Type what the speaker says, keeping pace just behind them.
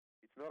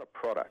not a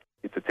product,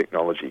 it's a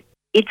technology.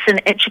 It's an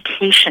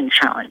education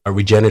challenge. A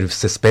regenerative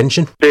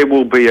suspension. There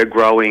will be a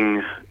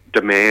growing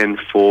demand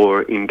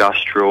for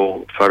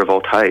industrial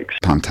photovoltaics.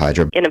 Pumped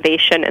hydro.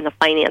 Innovation in the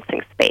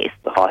financing space.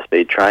 The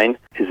high-speed train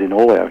is in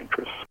all our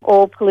interests.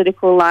 All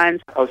political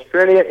lines.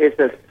 Australia is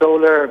a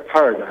solar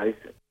paradise.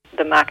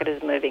 The market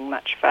is moving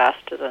much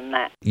faster than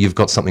that. You've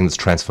got something that's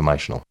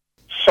transformational.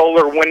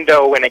 Solar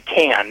window in a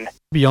can.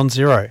 Beyond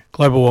Zero,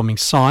 global warming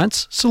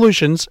science,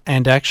 solutions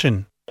and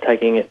action.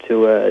 Taking it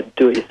to a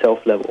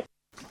do-it-yourself level.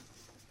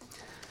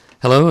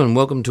 Hello and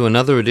welcome to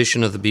another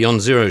edition of the Beyond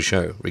Zero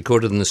show,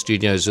 recorded in the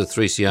studios of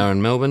 3CR in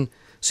Melbourne,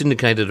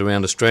 syndicated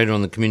around Australia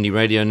on the Community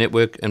Radio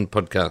Network and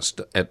podcast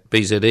at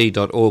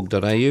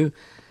bze.org.au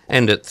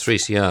and at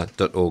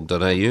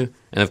 3cr.org.au,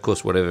 and of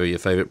course whatever your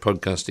favourite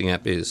podcasting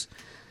app is.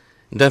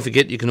 And don't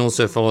forget you can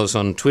also follow us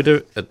on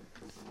Twitter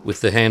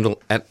with the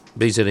handle at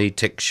BZE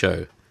Tech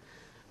Show.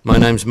 My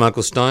name's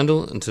Michael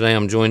Steindl and today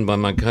I'm joined by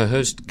my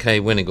co-host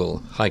Kay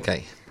Wenigal. Hi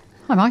Kay.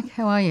 Hi Mike,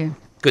 how are you?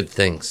 Good,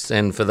 thanks.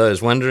 And for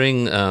those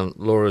wondering,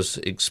 Laura's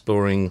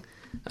exploring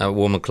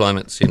warmer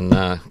climates in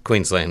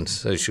Queensland,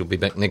 so she'll be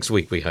back next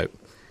week, we hope.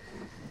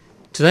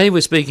 Today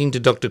we're speaking to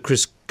Dr.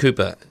 Chris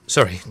Cooper.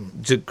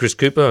 Chris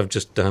Cooper, I've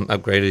just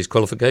upgraded his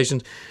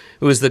qualifications,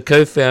 who is the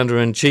co-founder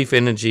and chief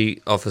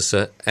energy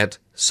officer at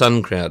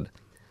SunCrowd.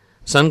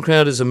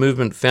 SunCrowd is a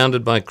movement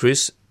founded by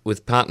Chris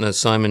with partner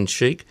Simon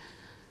Sheikh,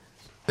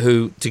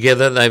 who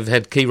together they've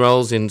had key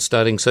roles in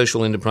starting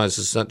social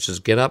enterprises such as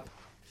GetUp,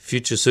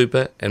 Future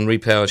Super and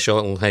Repower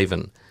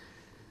Shoalhaven.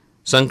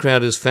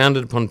 SunCrowd is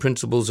founded upon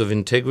principles of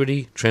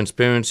integrity,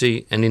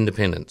 transparency and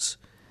independence.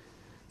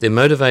 They're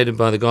motivated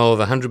by the goal of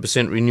a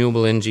 100%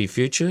 renewable energy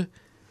future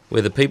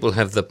where the people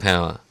have the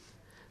power.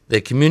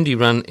 Their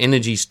community-run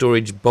energy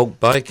storage bulk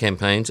buy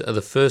campaigns are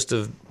the first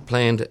of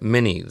planned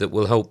many that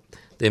will help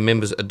their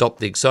members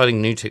adopt the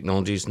exciting new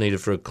technologies needed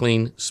for a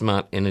clean,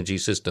 smart energy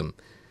system.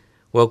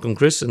 Welcome,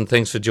 Chris, and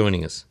thanks for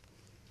joining us.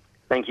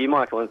 Thank you,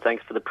 Michael, and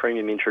thanks for the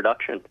premium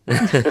introduction.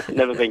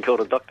 Never been called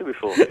a doctor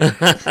before.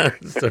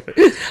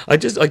 Sorry.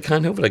 I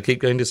can't help it. I keep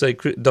going to say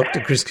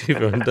Dr. Chris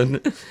Cooper.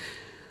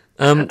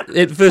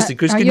 Firstly,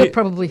 Chris, you're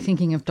probably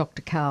thinking of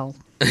Dr. Carl.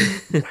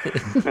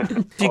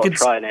 I'll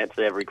try and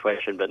answer every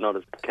question, but not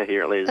as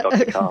coherently as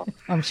Dr. Carl.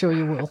 I'm sure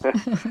you will.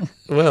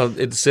 Well,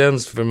 it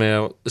sounds from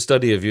our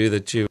study of you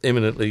that you're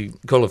eminently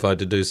qualified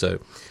to do so.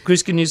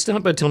 Chris, can you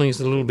start by telling us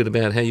a little bit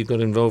about how you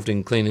got involved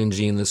in clean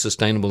energy in the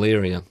sustainable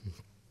area?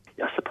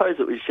 I suppose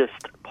it was just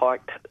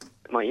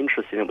my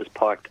interest in it was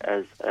piked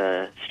as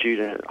a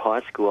student at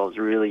high school. I was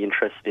really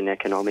interested in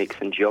economics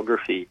and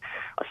geography,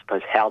 I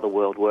suppose how the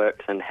world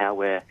works and how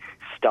we're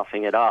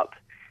stuffing it up.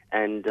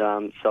 And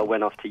so I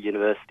went off to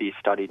university,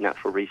 studied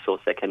natural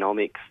resource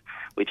economics,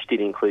 which did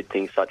include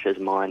things such as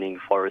mining,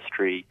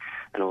 forestry,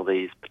 and all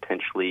these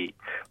potentially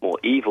more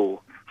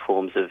evil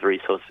forms of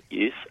resource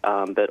use,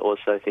 but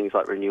also things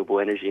like renewable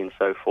energy and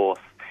so forth.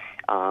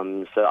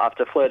 So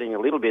after flirting a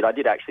little bit, I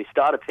did actually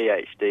start a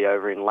PhD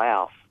over in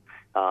Laos,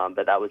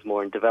 but that was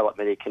more in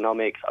development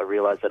economics. I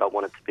realised that I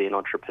wanted to be an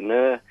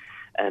entrepreneur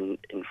and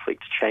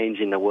inflict change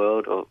in the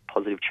world or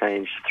positive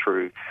change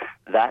through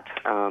that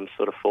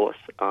sort of force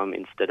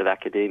instead of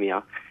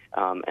academia.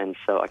 And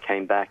so I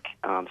came back,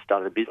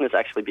 started a business,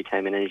 actually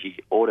became an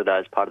energy auditor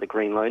as part of the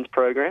Green Loans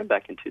program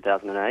back in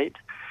 2008,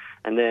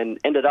 and then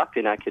ended up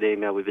in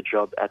academia with a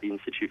job at the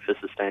Institute for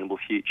Sustainable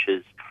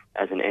Futures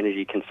as an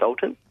energy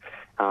consultant.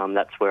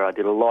 That's where I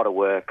did a lot of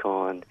work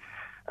on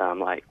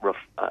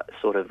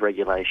sort of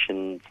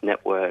regulations,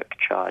 network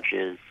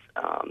charges,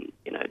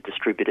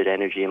 distributed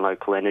energy and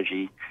local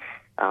energy.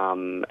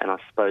 And I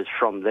suppose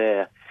from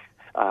there,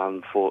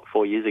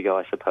 4 years ago,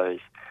 I suppose,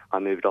 I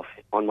moved off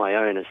on my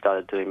own and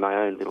started doing my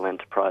own little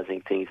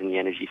enterprising things in the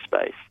energy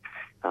space.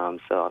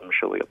 So I'm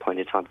sure we got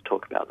plenty of time to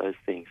talk about those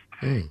things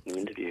in the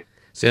interview.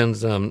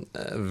 Sounds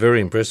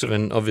very impressive,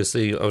 and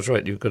obviously I was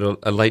right, you've got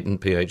a latent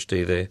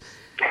PhD there.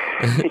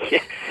 Yeah,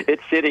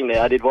 it's sitting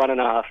there. I did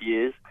 1.5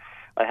 years.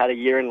 I had a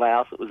year in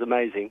Laos. It was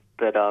amazing,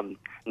 but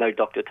no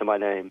doctor to my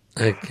name.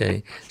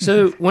 Okay.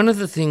 So one of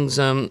the things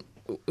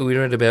we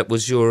read about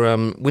was your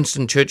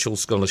Winston Churchill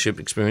Scholarship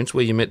experience,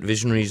 where you met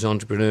visionaries,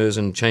 entrepreneurs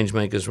and change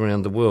makers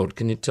around the world.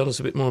 Can you tell us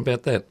a bit more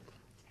about that?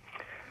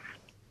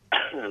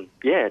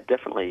 Yeah,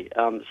 definitely.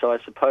 So I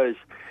suppose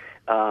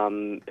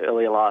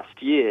earlier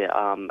last year,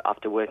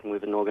 after working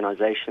with an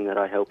organisation that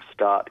I helped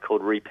start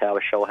called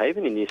Repower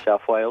Shoalhaven in New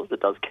South Wales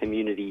that does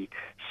community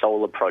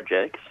solar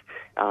projects,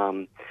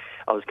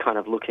 I was kind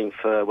of looking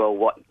for,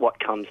 what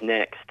comes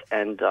next?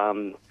 And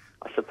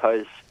I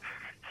suppose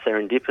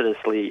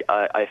serendipitously,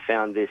 I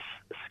found this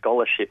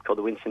scholarship called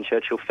the Winston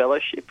Churchill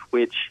Fellowship,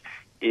 which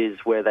is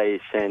where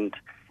they send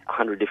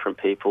 100 different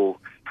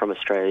people from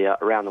Australia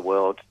around the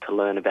world to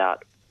learn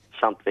about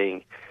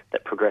something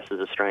that progresses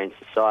Australian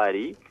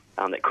society,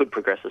 that could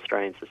progress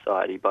Australian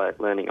society by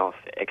learning off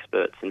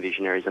experts and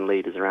visionaries and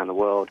leaders around the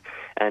world.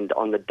 And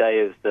on the day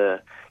of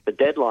the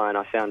deadline,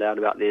 I found out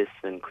about this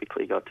and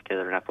quickly got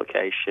together an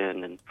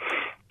application and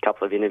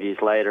couple of interviews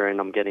later, and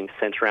I'm getting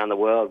sent around the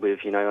world with,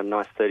 a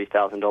nice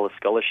 $30,000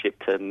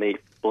 scholarship to meet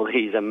all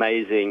these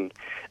amazing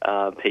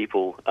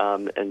people.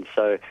 And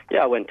so,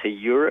 I went to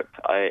Europe,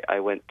 I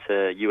went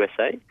to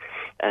USA,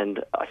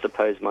 and I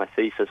suppose my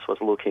thesis was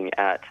looking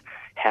at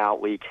how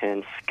we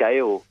can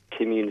scale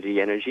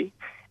community energy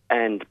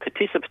and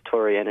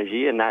participatory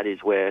energy, and that is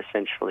where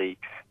essentially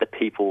the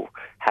people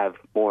have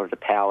more of the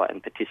power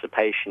and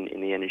participation in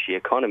the energy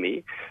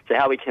economy. So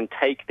how we can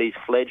take these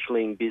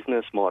fledgling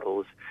business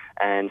models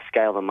and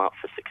scale them up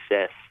for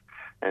success.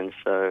 And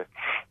so,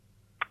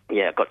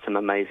 I've got some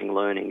amazing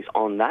learnings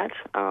on that,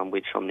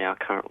 which I'm now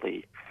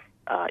currently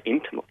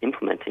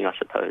implementing, I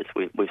suppose,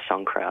 with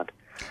SunCrowd.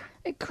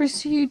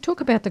 Chris, you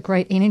talk about the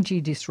great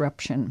energy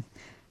disruption.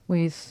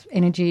 With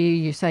energy,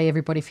 you say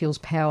everybody feels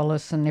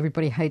powerless and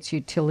everybody hates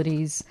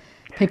utilities.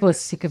 People are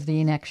sick of the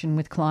inaction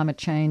with climate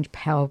change.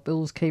 Power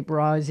bills keep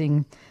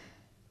rising.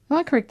 Am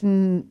I correct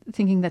in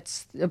thinking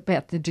that's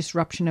about the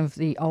disruption of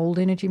the old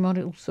energy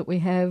models that we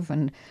have,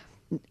 and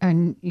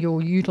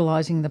you're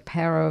utilising the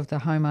power of the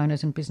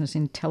homeowners and business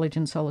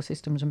intelligence, solar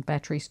systems and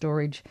battery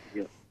storage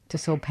to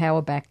sell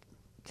power back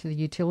to the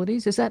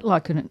utilities? Is that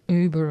like an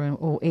Uber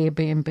or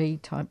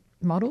Airbnb type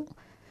model?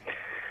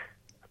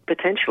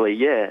 Potentially,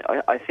 yeah.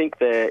 I think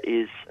there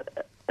is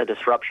a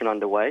disruption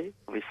underway.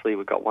 Obviously,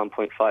 we've got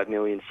 1.5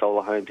 million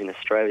solar homes in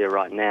Australia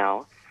right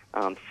now,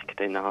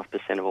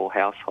 16.5% of all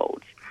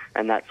households,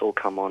 and that's all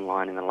come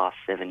online in the last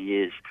 7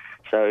 years.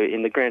 So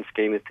in the grand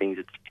scheme of things,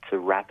 it's a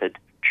rapid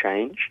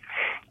change,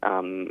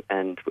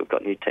 and we've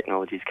got new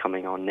technologies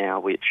coming on now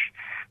which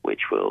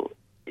will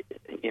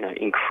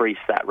increase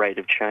that rate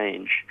of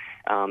change.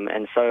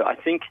 And so I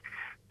think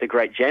the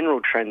great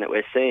general trend that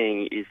we're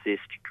seeing is this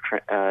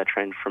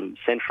trend from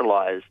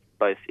centralised,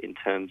 both in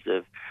terms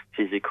of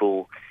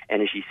physical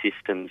energy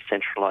systems,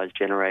 centralised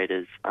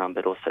generators,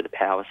 but also the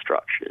power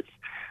structures,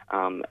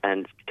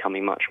 and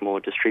becoming much more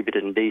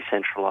distributed and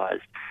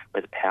decentralised,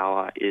 where the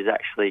power is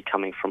actually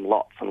coming from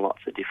lots and lots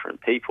of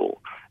different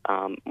people,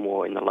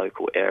 more in the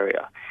local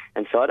area.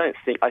 And so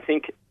I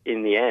think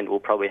in the end we'll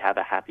probably have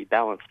a happy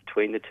balance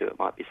between the two. It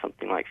might be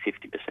something like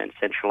 50%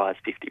 centralised,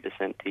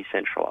 50%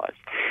 decentralised.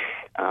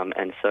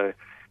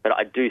 But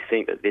I do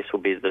think that this will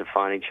be the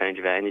defining change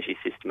of our energy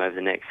system over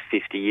the next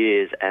 50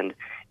 years, and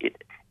it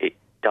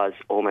does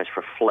almost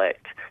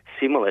reflect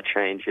similar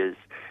changes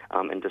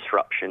and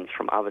disruptions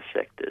from other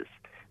sectors.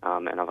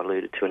 And I've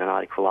alluded to in an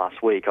article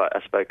last week,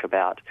 I spoke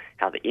about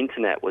how the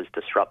internet was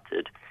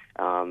disrupted,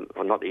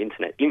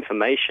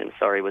 information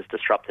was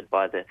disrupted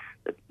by the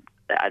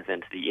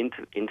advent of the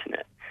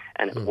internet,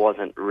 and it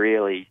wasn't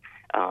really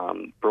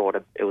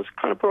it was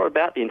kind of brought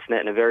about the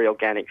internet in a very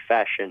organic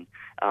fashion,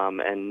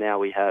 and now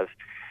we have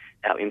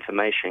our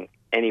information.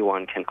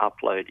 Anyone can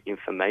upload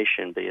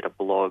information, be it a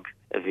blog,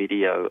 a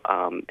video,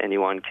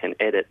 anyone can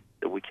edit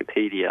the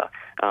Wikipedia.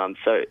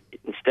 So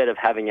instead of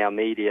having our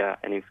media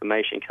and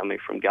information coming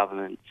from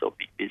governments or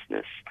big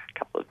business, a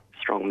couple of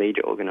strong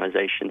media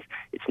organisations,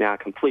 it's now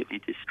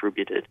completely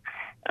distributed,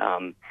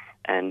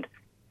 and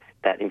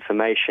that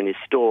information is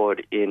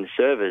stored in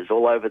servers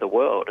all over the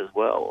world as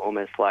well,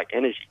 almost like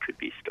energy could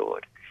be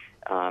stored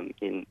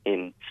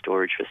in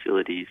storage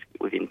facilities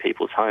within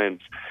people's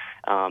homes.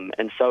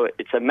 And so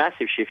it's a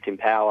massive shift in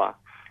power,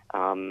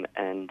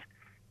 and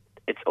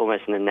it's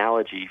almost an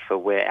analogy for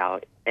where our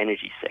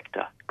energy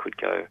sector could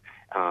go.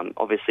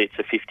 Obviously, it's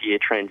a 50-year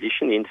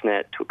transition. The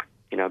internet took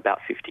about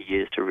 50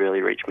 years to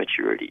really reach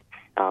maturity,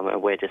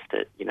 and we're just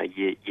at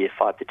year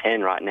 5 to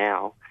 10 right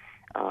now.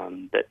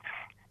 But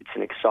it's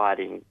an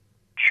exciting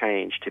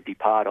change to be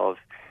part of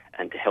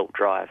and to help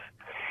drive.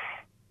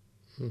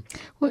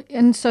 Well,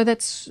 and so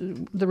that's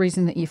the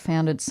reason that you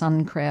founded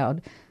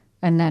SunCrowd,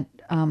 and that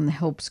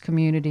helps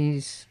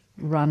communities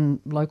run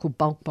local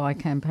bulk buy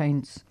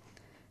campaigns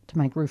to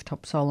make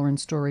rooftop solar and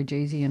storage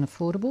easy and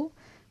affordable.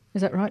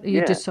 Is that right?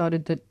 You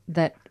decided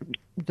that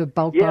the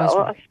bulk buys...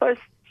 Well, I suppose,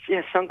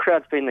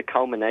 SunCrowd's been the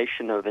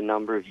culmination of a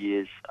number of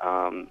years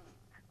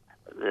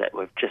that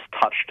we've just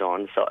touched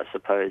on. So I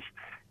suppose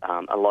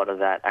a lot of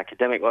that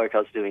academic work I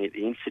was doing at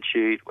the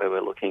Institute, where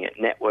we're looking at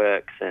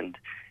networks and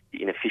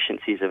the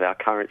inefficiencies of our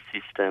current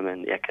system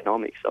and the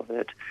economics of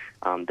it,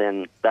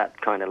 then that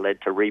kind of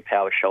led to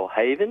Repower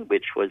Shoalhaven,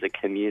 which was a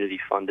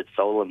community-funded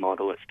solar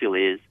model. It still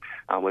is.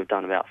 We've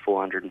done about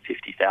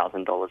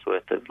 $450,000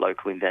 worth of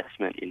local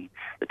investment in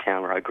the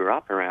town where I grew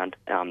up, around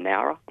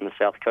Nowra on the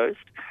south coast.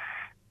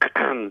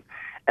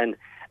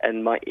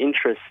 and my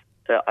interest,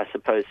 I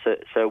suppose,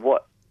 so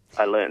what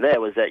I learned there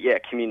was that,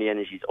 community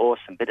energy is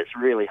awesome, but it's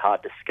really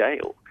hard to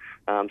scale.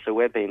 So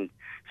we've been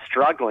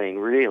struggling,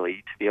 really,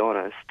 to be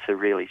honest, to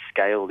really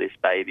scale this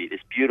baby, this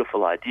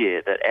beautiful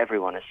idea that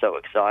everyone is so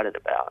excited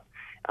about.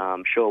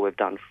 Sure, we've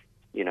done,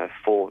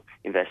 4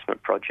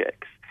 investment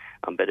projects,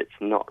 but it's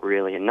not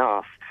really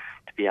enough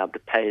to be able to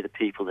pay the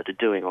people that are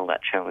doing all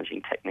that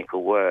challenging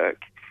technical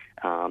work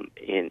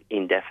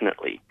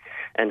indefinitely.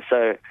 And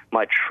so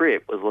my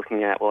trip was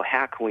looking at,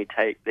 how can we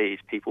take these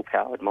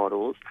people-powered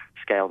models,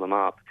 scale them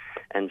up?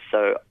 And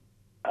so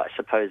I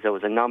suppose there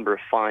was a number of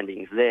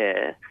findings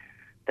there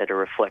that are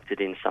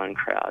reflected in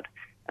SunCrowd.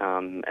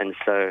 And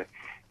so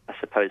I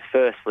suppose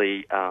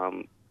firstly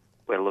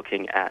we're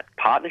looking at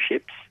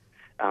partnerships.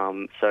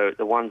 So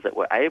the ones that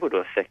were able to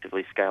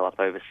effectively scale up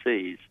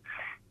overseas,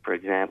 for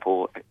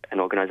example, an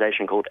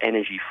organisation called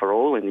Energy for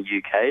All in the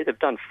UK, they've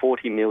done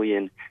 £40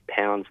 million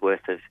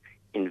worth of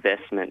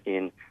investment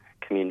in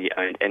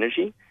community-owned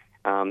energy.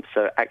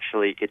 So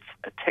actually it's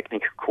a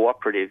technical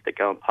cooperative that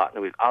go and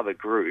partner with other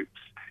groups,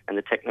 and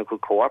the technical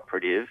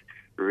cooperative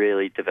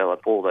really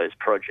develop all those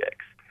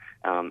projects.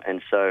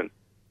 And so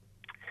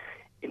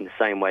in the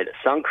same way that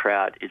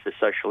SunCrowd is a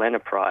social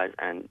enterprise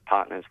and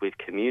partners with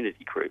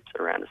community groups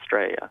around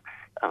Australia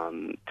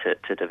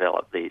to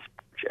develop these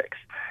projects.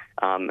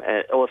 And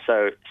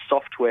also,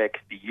 software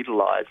can be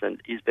utilised and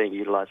is being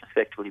utilised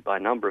effectively by a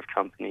number of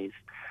companies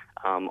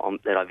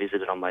that I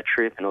visited on my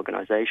trip and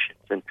organisations.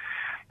 And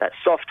that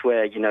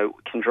software,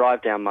 can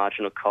drive down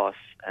marginal costs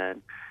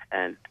and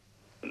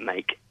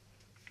make,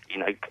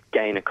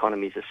 gain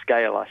economies of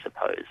scale, I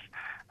suppose,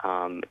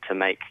 to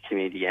make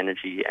community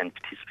energy and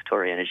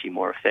participatory energy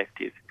more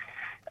effective.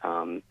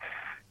 And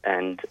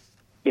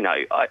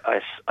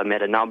I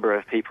met a number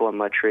of people on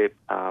my trip.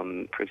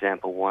 For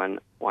example, one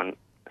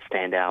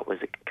standout was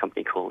a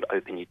company called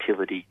Open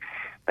Utility,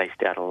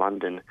 based out of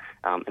London,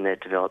 and they've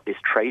developed this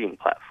trading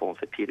platform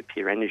for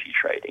peer-to-peer energy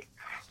trading.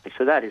 And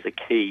so that is a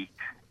key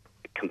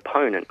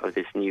component of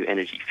this new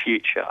energy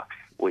future,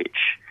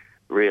 which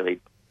really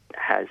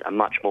has a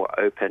much more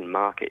open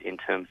market in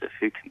terms of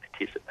who can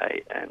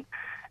participate and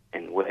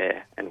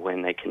where and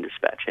when they can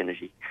dispatch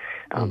energy.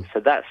 So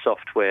that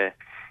software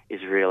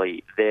is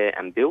really there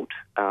and built.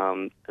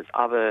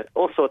 There's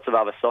all sorts of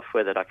other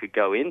software that I could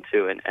go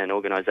into and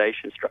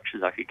organisation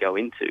structures I could go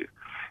into.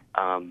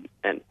 And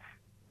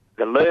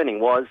the learning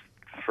was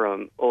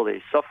from all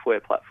these software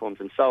platforms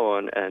and so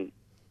on, and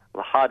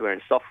the hardware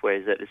and software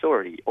is that it's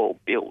already all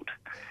built.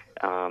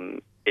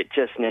 It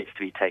just needs to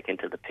be taken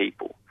to the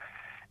people.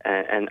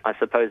 And I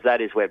suppose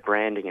that is where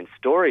branding and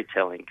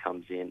storytelling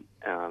comes in.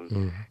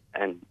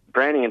 And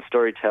branding and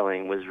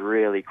storytelling was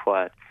really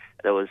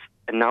there was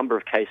a number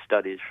of case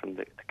studies from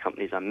the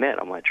companies I met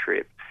on my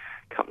trip,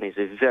 companies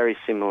with very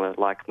similar,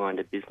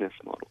 like-minded business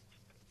models.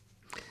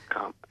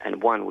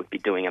 And one would be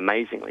doing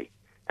amazingly,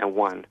 and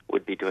one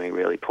would be doing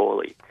really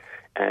poorly.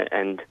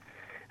 And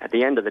at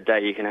the end of the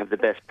day, you can have the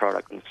best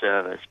product and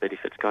service, but if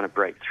it's going to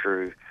break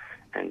through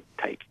and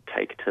take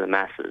it to the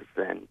masses,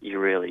 then you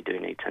really do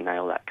need to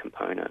nail that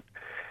component.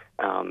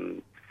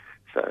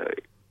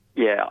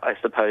 I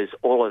suppose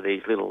all of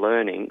these little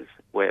learnings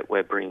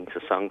we're bringing to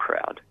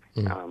SunCrowd,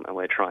 and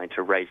we're trying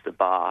to raise the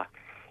bar,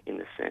 in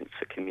the sense,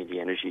 for community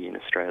energy in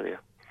Australia.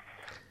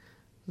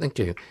 Thank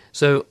you.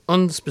 So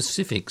on the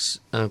specifics,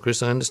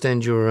 Chris, I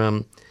understand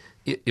your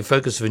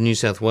focus for New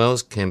South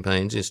Wales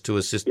campaigns is to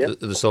assist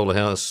the solar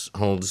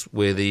households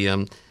where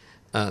the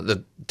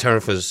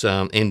tariff is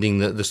ending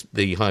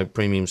the high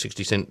premium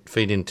 60-cent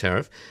feed-in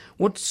tariff.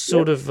 What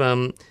sort of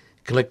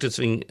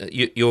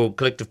your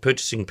collective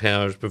purchasing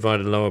power has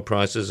provided lower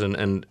prices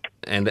and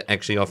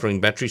actually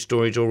offering battery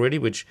storage already,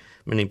 which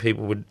many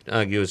people would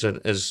argue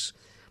is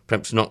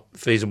perhaps not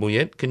feasible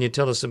yet. Can you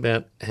tell us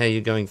about how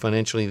you're going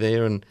financially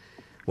there and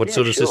what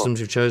sort of systems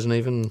you've chosen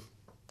even?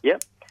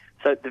 Yep.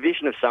 So the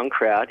vision of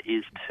SunCrowd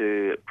is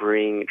to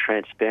bring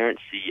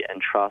transparency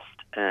and trust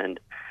and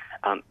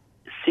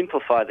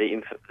simplify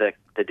the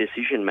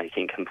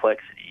decision-making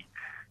complexity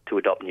to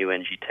adopt new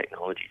energy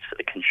technologies for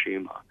the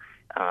consumer.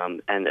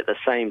 And at the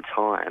same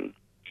time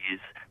is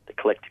the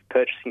collective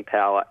purchasing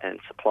power and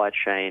supply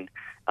chain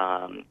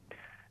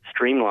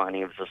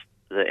streamlining of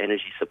the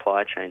energy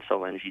supply chain,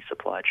 solar energy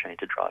supply chain,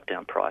 to drive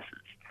down prices.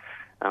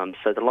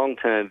 So the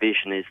long-term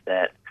vision is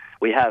that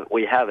we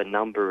have a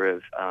number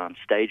of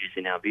stages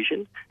in our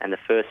vision, and the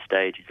first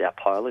stage is our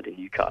pilot in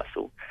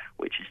Newcastle,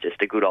 which is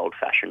just a good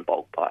old-fashioned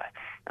bulk buy.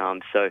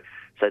 So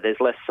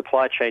there's less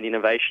supply chain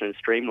innovation and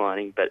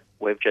streamlining, but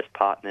we've just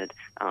partnered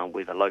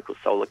with a local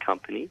solar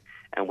company,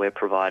 and we're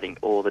providing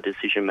all the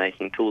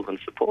decision-making tools and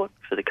support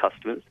for the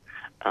customers,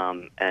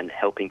 and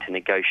helping to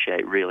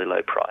negotiate really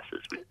low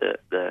prices with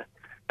the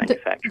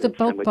manufacturers. The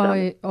bulk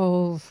buy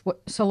of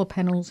solar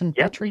panels and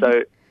battery?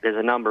 So there's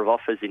a number of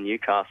offers in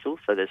Newcastle.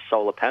 So there's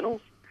solar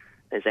panels,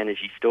 there's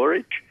energy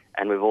storage,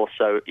 and we've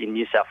also, in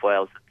New South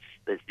Wales,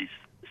 there's this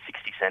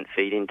 60-cent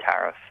feed-in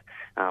tariff,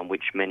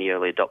 which many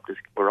early adopters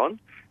were on,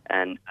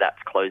 and that's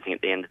closing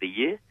at the end of the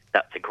year.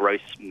 That's a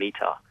gross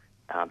meter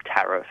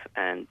tariff,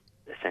 and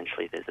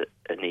essentially there's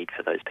a need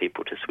for those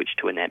people to switch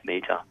to a net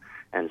meter.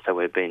 And so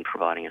we've been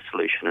providing a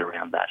solution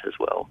around that as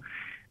well.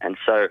 And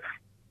so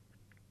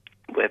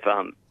we've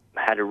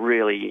had a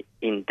really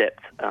in-depth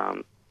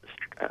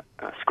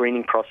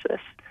screening process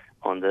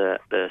on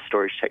the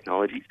storage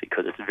technologies,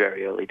 because it's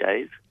very early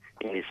days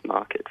in this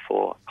market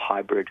for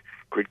hybrid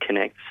grid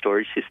connect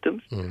storage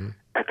systems.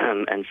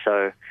 And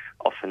so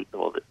often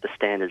the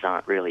standards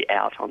aren't really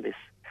out on this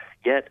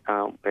yet.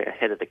 We're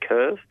ahead of the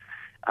curve.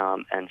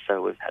 And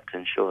so we've had to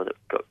ensure that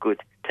we've got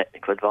good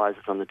technical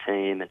advisors on the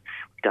team, and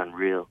we've done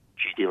real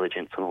due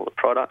diligence on all the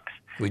products.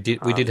 We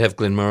did have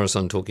Glenn Morris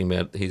on talking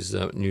about his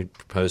new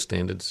proposed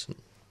standards.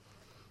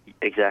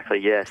 Exactly,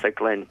 yeah. So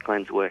Glenn's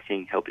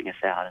helping us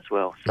out as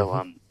well.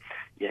 So,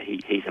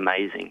 he's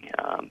amazing.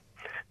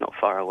 Not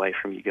far away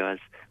from you guys,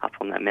 up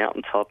on that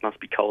mountaintop. Must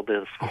be cold there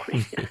this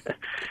morning.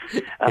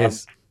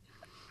 Yes.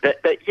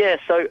 But yeah,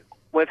 so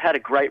we've had a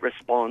great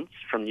response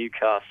from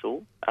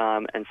Newcastle,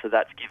 and so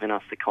that's given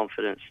us the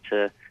confidence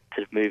to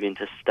move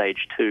into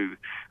stage 2.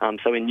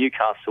 So in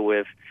Newcastle,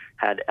 we've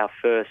had our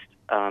first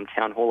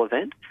town hall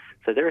event.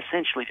 So they're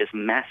essentially just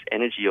mass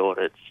energy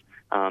audits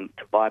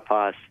to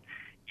bypass.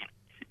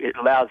 It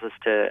allows us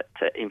to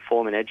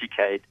inform and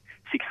educate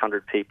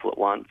 600 people at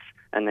once,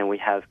 and then we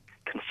have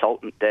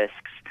consultant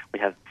desks, we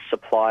have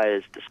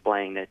suppliers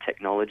displaying their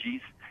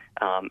technologies,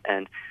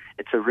 and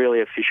it's a really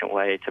efficient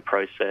way to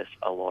process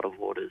a lot of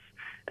orders.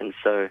 And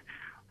so,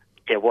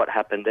 yeah, what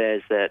happened there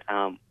is that,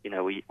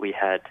 we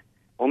had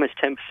almost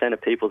 10%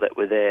 of people that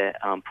were there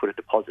put a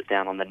deposit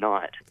down on the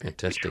night,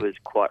 Fantastic. which was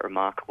quite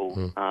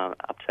remarkable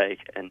uptake.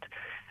 And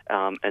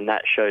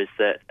that shows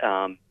that,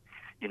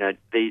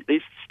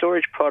 these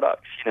storage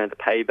products, the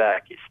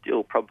payback is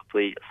still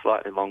probably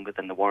slightly longer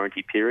than the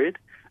warranty period.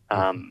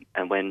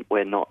 And when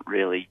we're not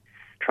really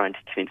trying to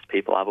convince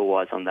people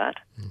otherwise on that.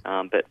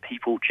 But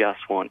people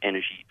just want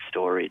energy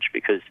storage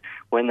because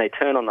when they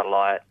turn on the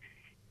light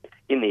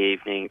in the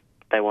evening,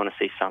 they want to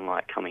see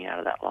sunlight coming out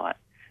of that light.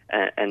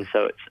 And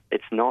so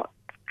it's not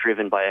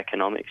driven by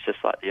economics, just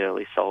like the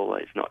early solar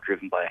is not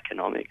driven by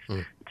economics.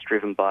 It's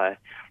driven by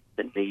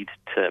the need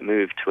to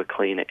move to a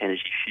cleaner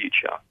energy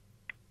future.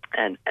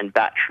 And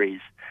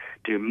batteries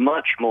do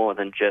much more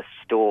than just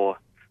store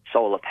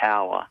solar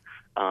power.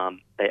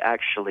 They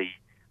actually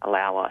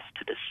allow us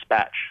to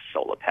dispatch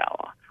solar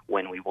power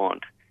when we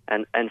want.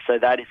 And so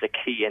that is a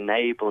key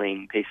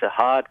enabling piece of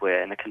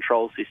hardware, and the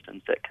control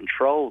systems that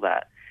control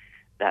that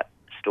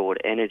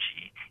stored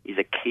energy is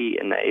a key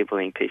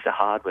enabling piece of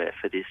hardware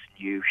for this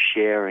new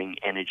sharing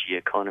energy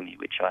economy,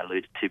 which I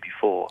alluded to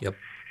before. Yep.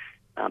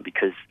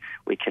 Because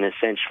we can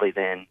essentially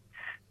then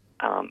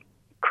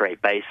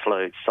create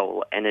baseload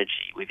solar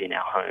energy within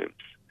our homes,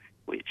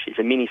 which is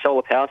a mini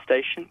solar power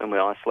station, and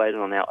we're isolated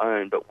on our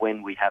own. But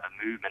when we have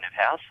a movement of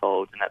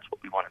households, and that's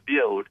what we want to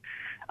build,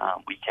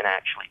 we can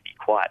actually be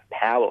quite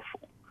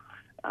powerful.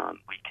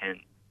 We can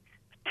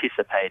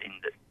participate in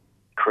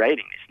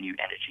creating this new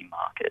energy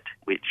market,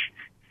 which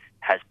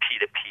has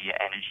peer-to-peer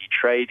energy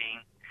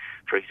trading.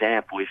 For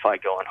example, if I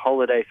go on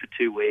holiday for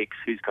 2 weeks,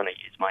 who's going to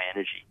use my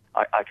energy?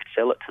 I could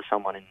sell it to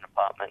someone in an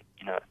apartment,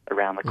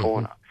 around the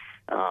corner.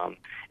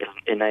 It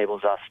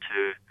enables us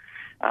to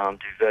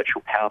do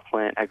virtual power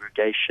plant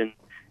aggregation,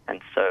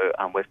 and so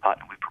we've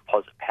partnered with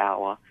Proposite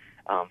Power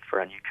for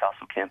our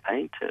Newcastle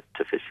campaign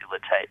to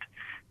facilitate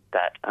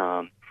that.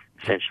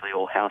 Essentially,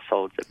 all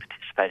households that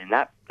participate in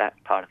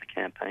that part of the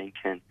campaign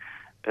can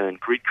earn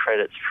grid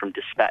credits from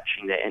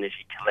dispatching their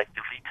energy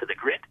collectively to the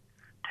grid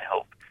to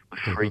help with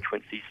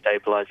frequency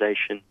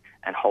stabilization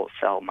and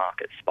wholesale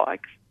market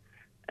spikes.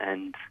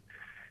 And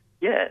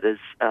yeah, there's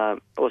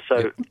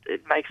also,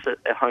 it makes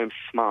a home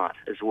smart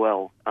as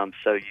well.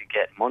 So you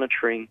get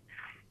monitoring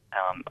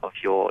of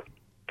your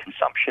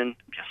consumption,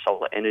 of your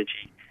solar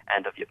energy,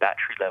 and of your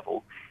battery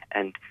level.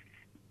 And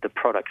the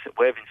products that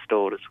we've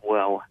installed as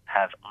well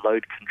have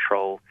load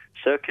control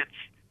circuits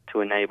to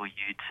enable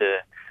you to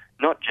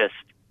not just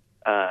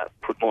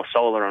put more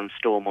solar on,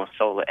 store more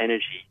solar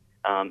energy.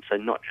 So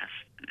not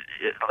just,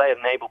 they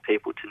enable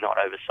people to not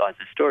oversize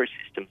their storage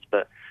systems,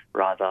 but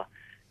rather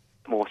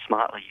more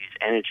smartly use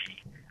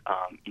energy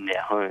in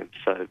their home.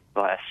 So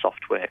via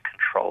software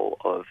control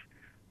of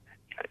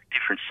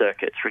different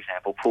circuits, for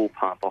example, pool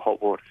pump or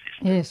hot water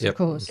system. Yes, of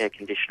course. Air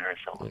conditioner and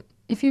so on.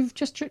 If you've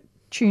just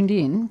tuned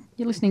in,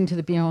 you're listening to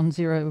the Beyond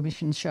Zero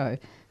Emissions show. And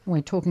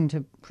we're talking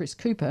to Chris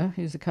Cooper,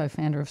 who's the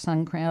co-founder of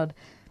SunCrowd,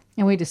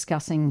 and we're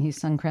discussing his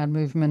SunCrowd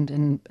movement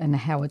and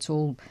how it's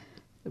all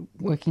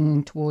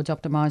working towards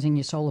optimising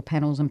your solar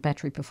panels and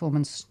battery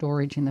performance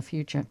storage in the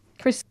future.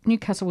 Chris,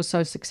 Newcastle was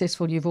so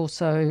successful, you've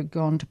also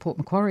gone to Port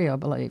Macquarie, I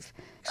believe,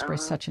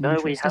 expressed such an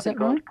interest. No, we haven't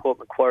gone to Port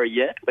Macquarie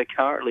yet. We're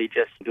currently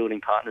just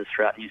building partners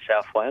throughout New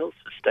South Wales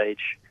for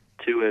stage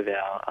 2 of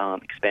our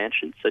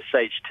expansion. So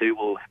stage 2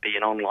 will be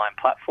an online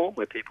platform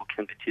where people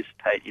can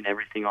participate in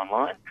everything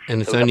online.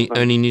 And it's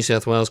only New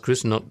South Wales,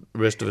 Chris, not the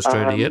rest of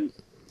Australia yet?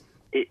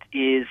 It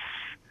is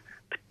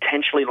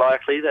potentially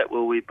likely that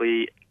we'll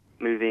be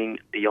moving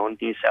beyond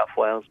New South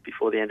Wales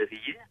before the end of the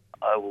year.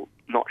 I'm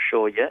not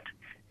sure yet.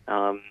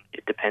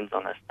 It depends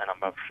on a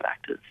number of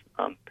factors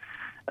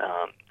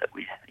that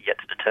we have yet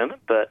to determine.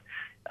 But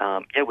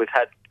we've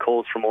had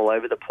calls from all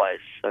over the place.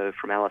 So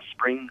from Alice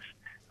Springs,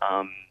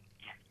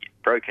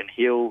 Broken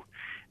Hill,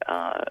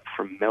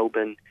 from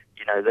Melbourne.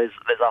 There's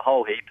a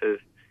whole heap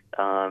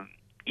of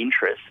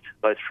interest,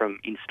 both from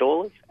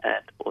installers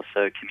and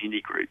also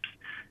community groups.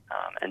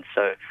 And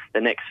so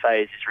the next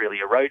phase is really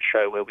a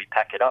roadshow where we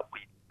pack it up.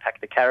 We pack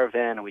the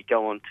caravan and we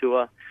go on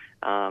tour.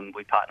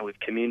 We partner with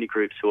community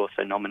groups who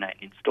also nominate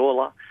an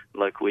installer,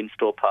 local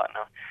install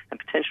partner, and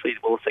potentially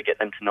we'll also get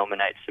them to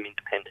nominate some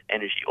independent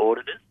energy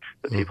auditors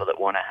for people that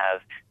want to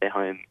have their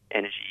home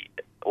energy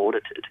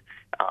audited.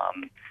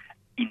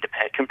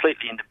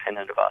 completely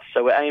independent of us.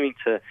 So we're aiming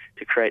to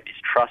create this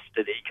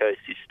trusted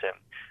ecosystem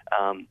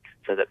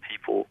so that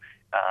people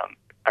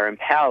are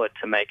empowered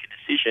to make a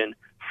decision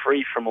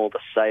free from all the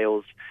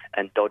sales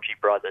and dodgy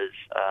brothers,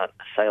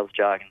 sales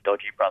jargon,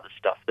 dodgy brother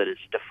stuff that has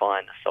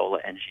defined the solar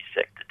energy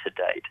sector to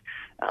date.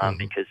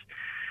 Because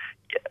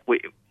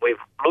we've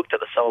looked at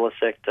the solar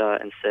sector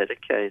and said,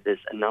 okay,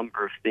 there's a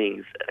number of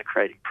things that are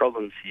creating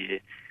problems here.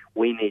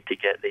 We need to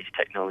get these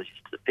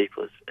technologies to the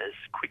people as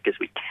quick as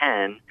we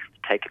can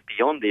to take it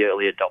beyond the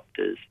early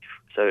adopters.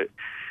 So,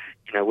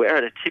 we're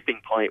at a tipping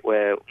point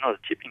where, not a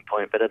tipping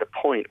point, but at a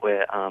point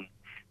where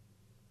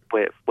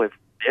the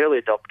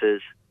early adopters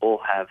all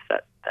have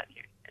that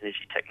new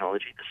energy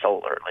technology, the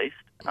solar at least.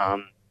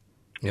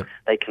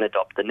 They can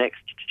adopt the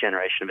next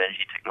generation of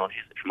energy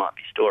technologies, which might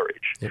be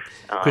storage.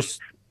 Chris,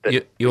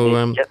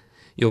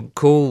 your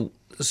call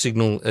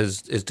signal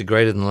is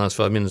degraded in the last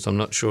 5 minutes. I'm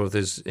not sure if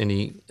there's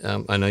any,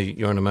 I know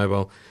you're on a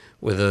mobile,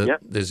 whether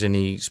there's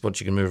any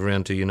spots you can move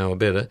around to, or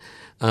better.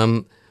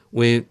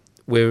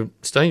 We're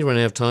starting to run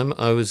out of time.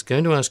 I was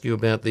going to ask you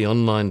about the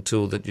online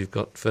tool that you've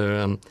got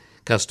for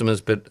customers,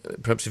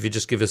 but perhaps if you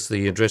just give us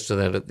the address to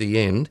that at the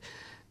end,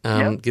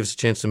 give us a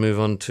chance to move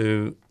on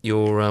to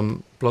your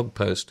blog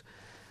post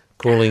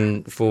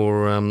calling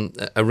for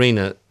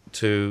ARENA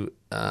to,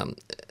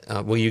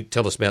 will you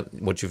tell us about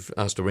what you've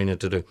asked ARENA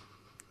to do?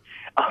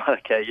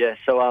 Okay, yeah.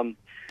 So,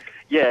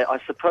 I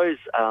suppose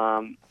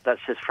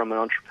that's just from an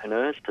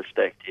entrepreneur's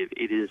perspective.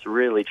 It is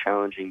really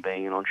challenging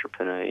being an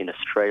entrepreneur in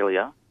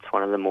Australia. It's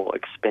one of the more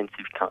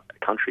expensive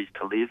countries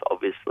to live,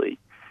 obviously.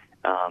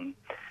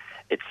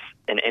 It's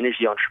an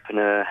energy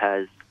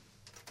entrepreneur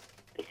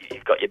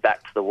you've got your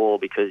back to the wall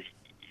because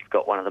you've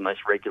got one of the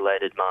most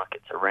regulated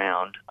markets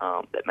around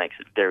that makes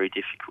it very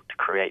difficult to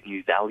create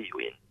new value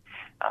in.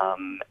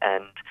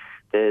 And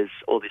there's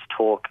all this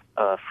talk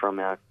from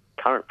our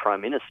current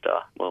Prime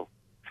Minister. Well,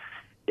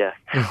 there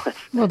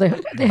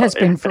has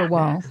been for a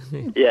while.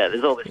 Yeah,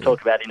 there's all this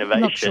talk about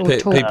innovation.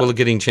 People are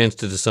getting a chance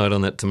to decide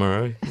on that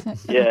tomorrow.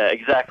 Yeah,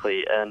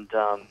 exactly. And,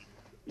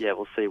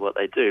 we'll see what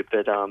they do.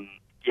 But,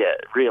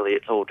 really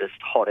it's all just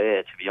hot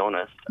air, to be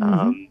honest,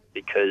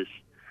 because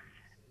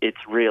it's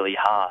really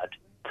hard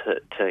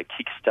to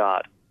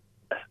kickstart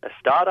a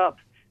startup,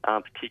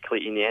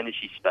 particularly in the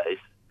energy space,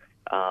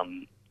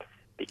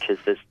 because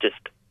there's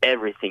just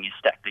everything is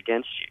stacked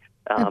against you.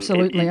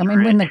 Absolutely.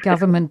 When the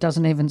government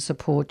doesn't even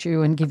support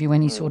you and give you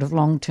any sort of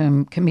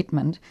long-term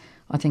commitment,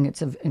 I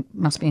think it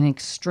must be an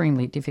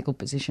extremely difficult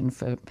position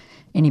for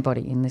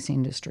anybody in this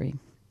industry.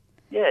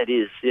 Yeah, it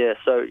is. Yeah.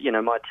 So,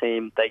 my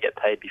team, they get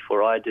paid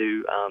before I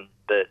do.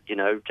 But,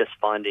 just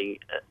finding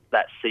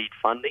that seed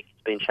funding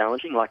has been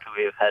challenging.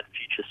 Luckily, we've had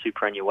Future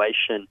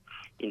Superannuation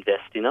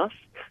invest in us.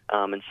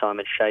 And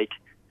Simon Sheikh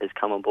has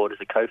come on board as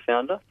a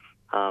co-founder.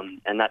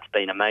 And that's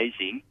been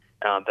amazing.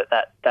 But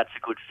that's a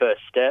good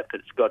first step.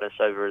 It's got us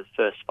over the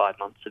first 5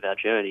 months of our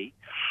journey.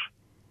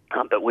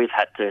 But we've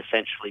had to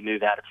essentially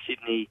move out of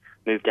Sydney,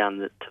 move down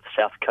to the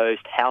south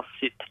coast, house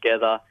sit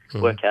together,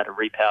 work out a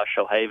Repower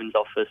Shoalhaven's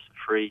office for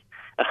free.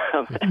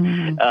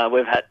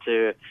 We've had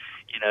to,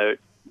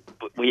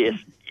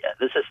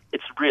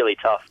 it's really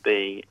tough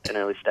being an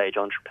early stage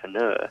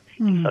entrepreneur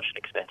in such an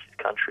expensive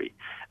country.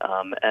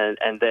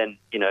 And then,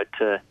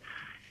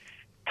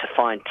 to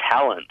find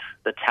talent,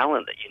 the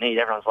talent that you need.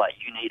 Everyone's like,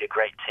 you need a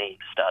great team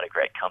to start a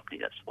great company.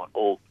 That's what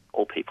all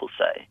people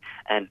say.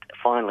 And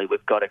finally,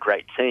 we've got a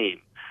great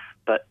team.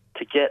 But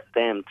to get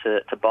them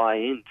to buy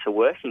into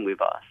working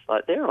with us,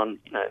 like they're on,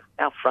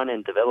 our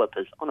front-end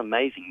developers on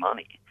amazing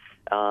money,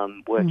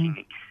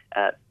 working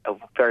at a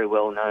very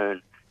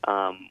well-known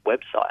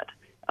website.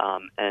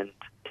 And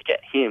to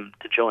get him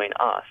to join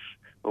us,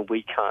 well,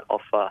 we can't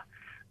offer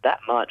that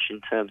much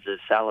in terms of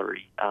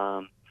salary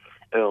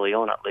early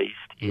on, at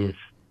least,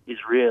 is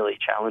really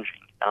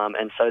challenging.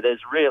 And so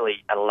there's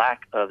really a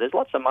lack of, there's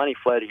lots of money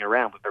floating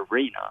around with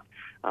ARENA,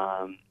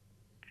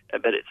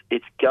 but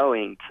it's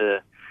going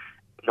to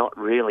not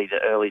really the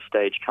early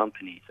stage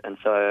companies. And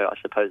so I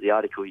suppose the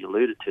article you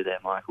alluded to there,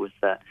 Michael, was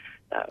that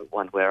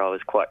one where I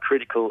was quite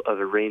critical of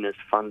ARENA's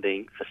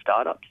funding for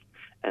startups,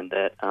 and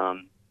that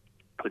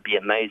would be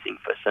amazing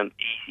for some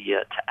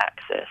easier to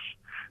access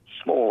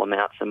small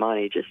amounts of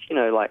money, just,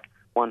 like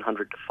 $100,000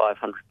 to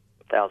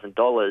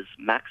 $500,000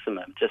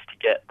 maximum, just to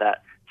get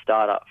that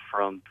startup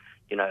from,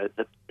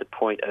 the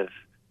point of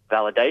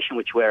validation,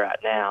 which we're at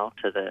now,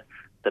 to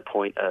the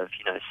point of,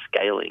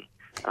 scaling.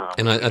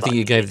 And I think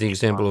you gave the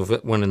example of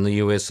one in the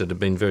US that had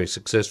been very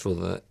successful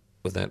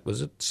with that.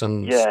 Was it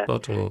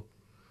Sunspot or?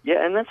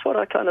 Yeah, and that's what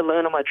I kind of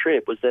learned on my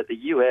trip, was that the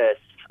US,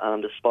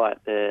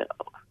 despite the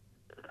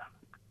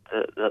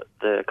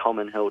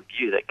common held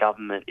view that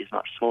government is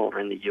much smaller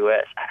in the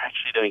US, are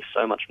actually doing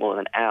so much more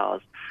than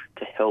ours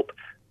to help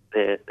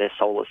their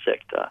solar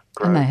sector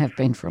grow. And they have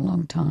been for a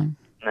long time.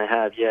 And they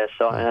have, yeah.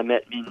 So I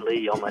met Min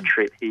Lee on my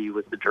trip. He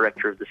was the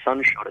director of the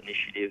Sunshot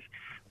Initiative,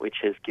 which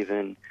has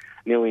given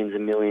millions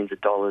and millions of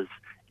dollars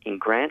in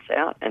grants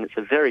out, and it's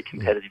a very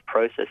competitive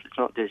process. It's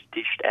not just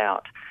dished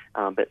out,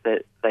 but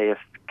they have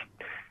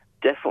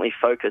definitely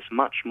focused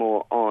much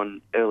more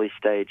on early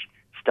stage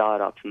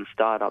startups and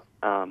startup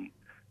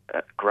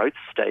growth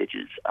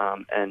stages,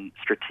 and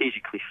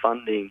strategically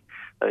funding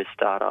those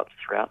startups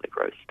throughout the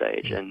growth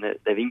stage. And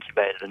they've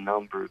incubated a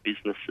number of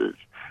businesses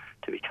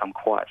to become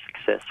quite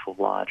successful,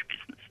 large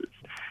businesses.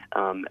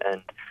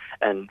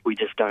 And we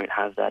just don't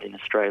have that in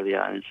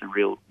Australia, and it's a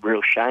real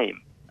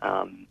shame.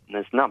 And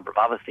there's a number of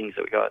other things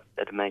that we got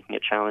that are making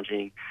it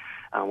challenging.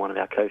 One of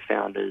our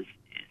co-founders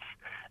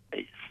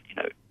is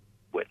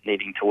we're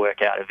needing to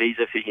work out a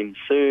visa for him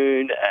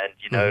soon, and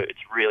it's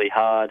really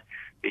hard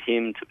for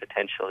him to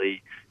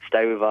potentially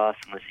stay with us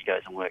unless he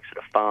goes and works at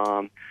a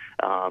farm.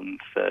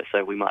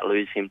 So we might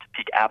lose him to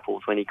pick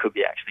apples when he could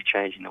be actually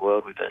changing the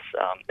world with us.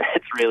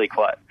 It's really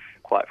quite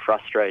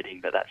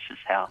frustrating, but that's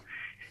just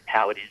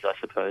how it is, I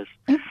suppose.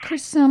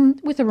 Chris,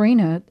 with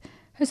Arena,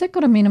 has that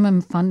got a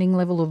minimum funding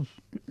level of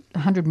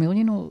 100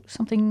 million or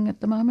something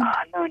at the moment?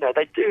 No,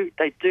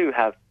 they do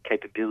have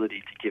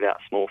capability to give out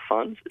small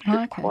funds. It's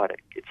just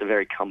it's a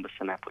very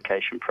cumbersome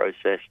application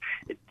process.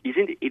 It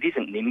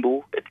isn't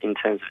nimble in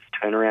terms of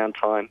its turnaround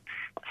time.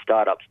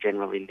 Startups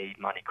generally need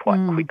money quite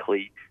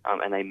quickly,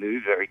 and they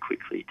move very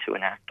quickly to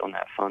enact on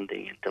that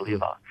funding and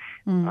deliver.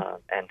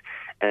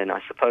 And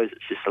I suppose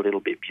it's just a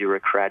little bit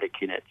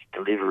bureaucratic in its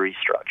delivery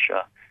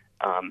structure.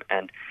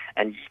 And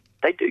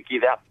they do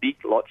give out big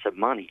lots of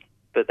money,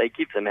 but they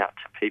give them out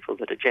to people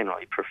that are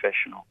generally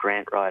professional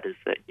grant writers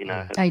that,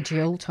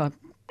 AGL type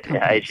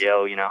companies. Yeah,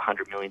 AGL,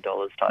 $100 million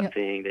type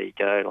thing. There you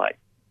go,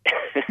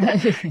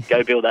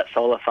 go build that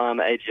solar farm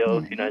at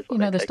AGL. Who knows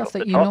what the stuff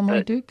that you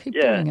normally do, keep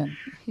doing it.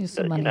 Here's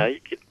some money. You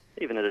could,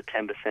 even at a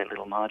 10%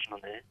 little margin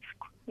on there,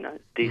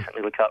 it's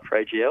decently look up for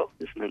AGL,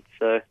 isn't it?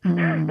 So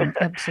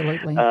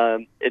absolutely.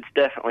 It's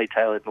definitely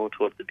tailored more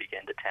towards the big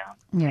end of town.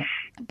 Yeah.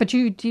 But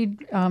you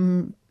did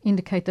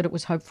indicate that it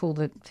was hopeful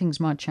that things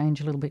might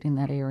change a little bit in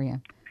that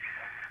area.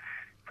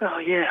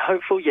 Well, yeah,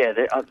 hopeful, yeah.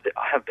 I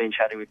have been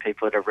chatting with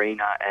people at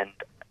Arena, and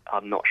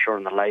I'm not sure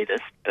on the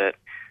latest, but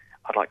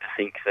I'd like to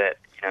think that,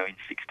 in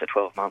 6 to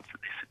 12 months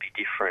that this would be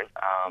different.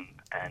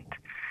 And,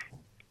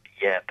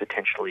 yeah,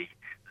 potentially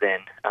then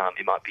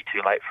it might be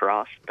too late for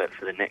us, but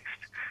for the next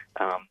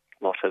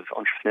lot of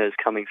entrepreneurs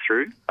coming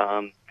through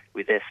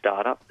with their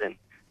startup, then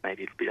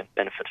maybe it'll be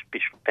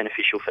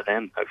beneficial for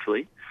them,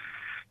 hopefully.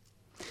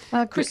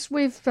 Chris,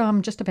 we've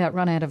just about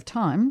run out of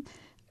time.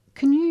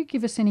 Can you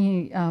give us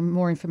any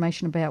more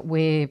information about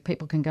where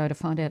people can go to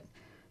find out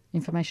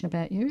information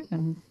about you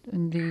and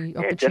the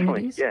opportunities?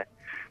 Definitely, yeah.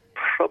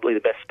 Probably the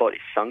best spot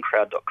is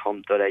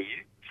suncrowd.com.au.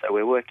 So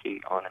we're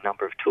working on a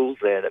number of tools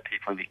there that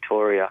people in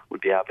Victoria would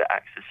be able to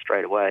access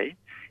straight away.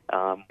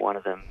 One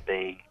of them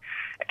being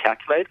a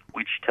calculator,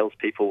 which tells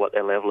people what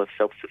their level of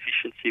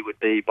self-sufficiency would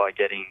be by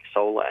getting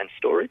solar and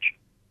storage.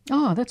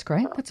 Oh, that's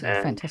great. That's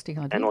a fantastic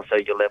idea. And also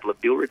your level of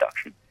bill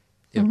reduction.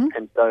 Yep.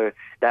 And so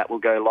that will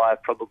go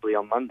live probably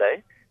on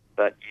Monday,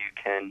 but you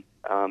can,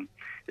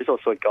 there's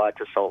also a guide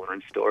to solar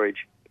and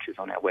storage, which is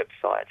on our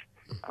website.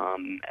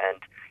 And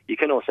you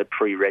can also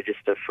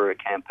pre-register for a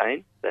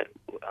campaign that,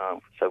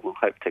 so we'll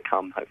hope to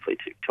come hopefully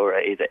to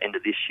Victoria either end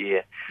of this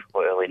year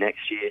or early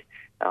next year,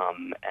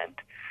 and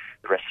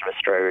the rest of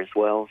Australia as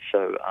well.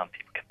 So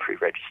people can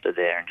pre-register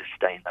there and just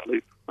stay in the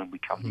loop when we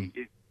come to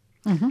you.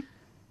 Mm-hmm.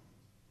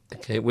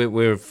 Okay,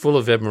 we're full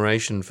of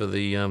admiration for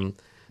the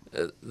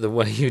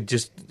way you're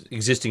just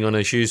existing on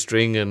a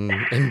shoestring and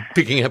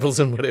picking apples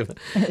and whatever,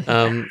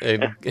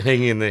 and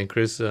hanging in there,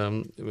 Chris.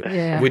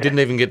 We didn't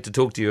even get to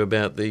talk to you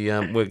about the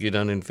work you've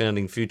done in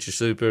founding Future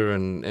Super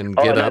and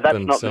Get Up that's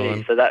and not so me.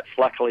 on. So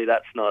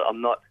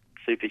I'm not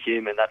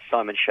superhuman. That's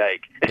Simon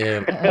Shake.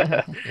 Yeah.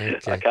 Okay.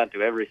 I can't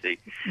do everything.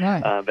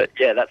 No. But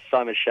yeah, that's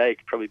Simon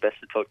Shake. Probably best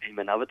to talk to him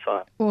another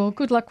time. Well,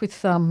 good luck with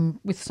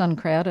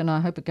SunCrowd, and I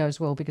hope it goes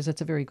well because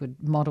it's a very good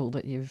model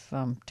that you've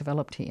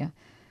developed here.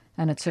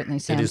 And it certainly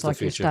sounds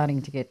like you're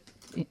starting to get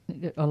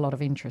a lot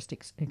of interest,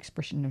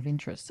 expression of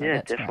interest. So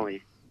that's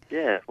definitely.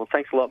 Great. Yeah. Well,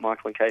 thanks a lot,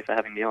 Michael and Kay, for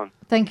having me on.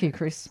 Thank you,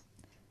 Chris.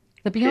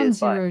 The Beyond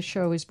Zero Bye.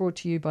 show is brought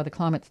to you by the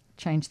climate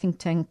change think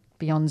tank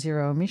Beyond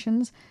Zero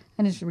Emissions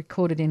and is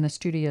recorded in the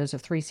studios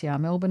of 3CR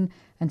Melbourne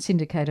and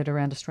syndicated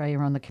around Australia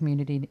on the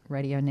Community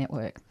Radio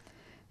Network.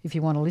 If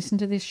you want to listen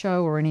to this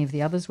show or any of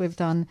the others we've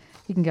done,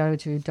 you can go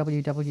to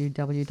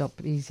www.bze.org.au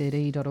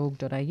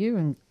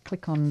and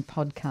click on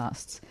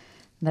podcasts.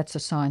 That's a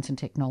science and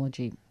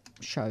technology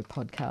show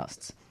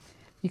podcasts.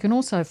 You can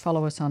also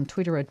follow us on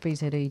Twitter at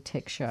BZE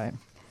Tech Show.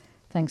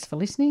 Thanks for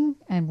listening,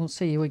 and we'll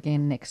see you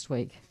again next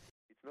week.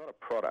 It's not a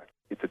product,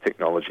 it's a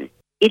technology.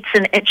 It's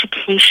an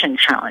education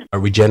challenge. A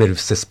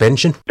regenerative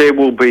suspension. There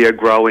will be a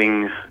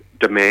growing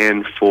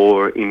demand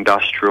for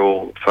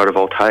industrial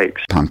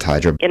photovoltaics. Pumped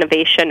hydro.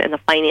 Innovation in the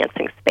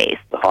financing space.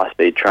 The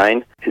high-speed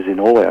train is in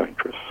all our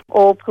interests.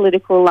 All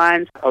political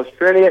lines.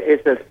 Australia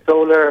is a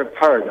solar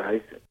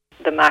paradise.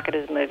 The market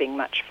is moving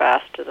much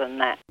faster than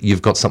that.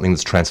 You've got something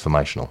that's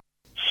transformational.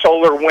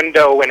 Solar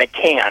window in a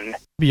can.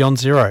 Beyond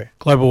Zero,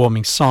 global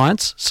warming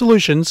science,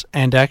 solutions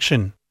and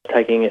action.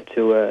 Taking it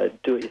to a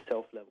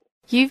do-it-yourself level.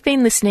 You've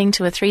been listening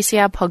to a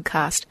 3CR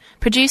podcast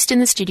produced in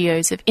the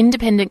studios of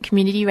independent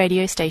community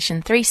radio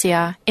station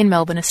 3CR in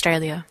Melbourne,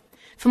 Australia.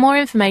 For more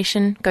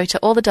information, go to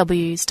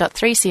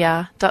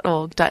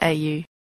allthews.3cr.org.au.